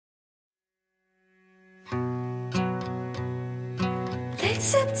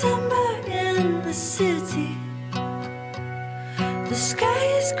September in the city. The sky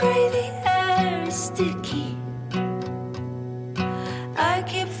is gray, the air is sticky. I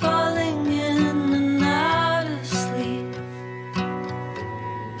keep falling in and out of sleep.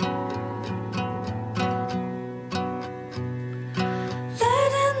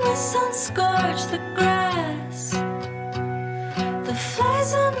 Letting the sun scorch the grass. The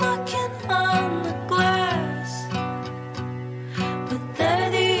flies are knocking on the glass, but they're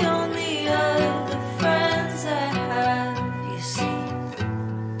the only other friends I have, you see.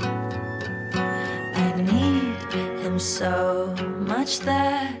 I need him so much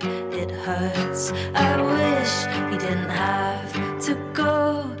that it hurts. I wish he didn't have to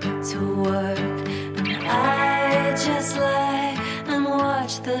go to work, and I just lie and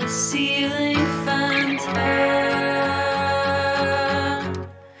watch the ceiling fan turn.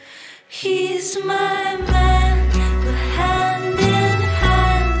 He's my man, we're hand in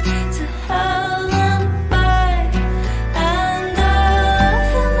hand to hell and back, and I love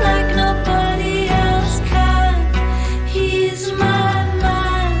him like nobody else can. He's my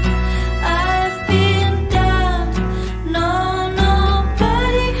man, I've been down. No,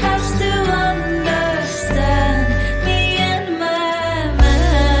 nobody has to understand me and my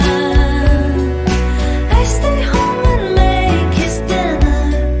man. I stay home and make his dinner,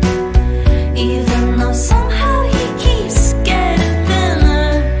 even though somehow he keeps getting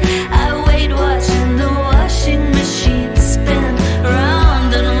thinner. I wait watching the washing machine spin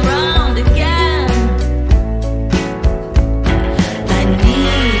round and round again. I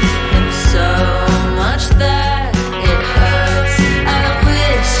need him so much that it hurts. I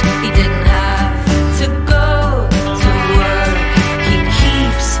wish he didn't have to go to work. He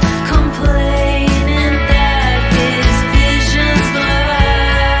keeps complaining that his vision's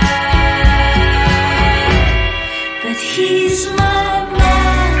blurred, but he's my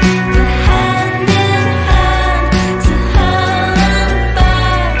man. We're hand in hand to hell and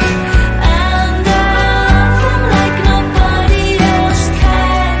back, and I love him like nobody else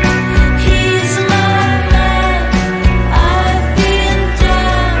can. He's my man, I've been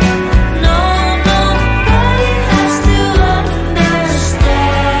down. No, nobody has to understand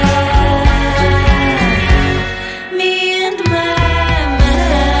me and my man.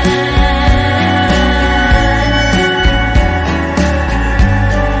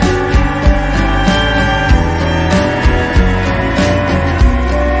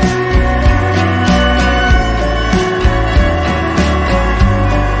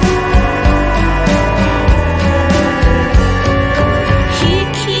 He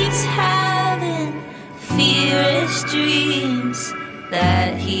keeps having feverish dreams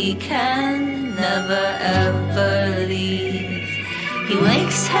that he can never ever leave. He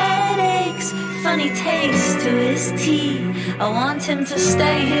wakes headaches, funny taste to his tea. I want him to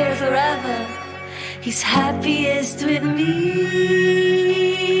stay here forever. He's happiest with me,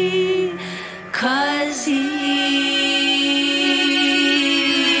 'cause he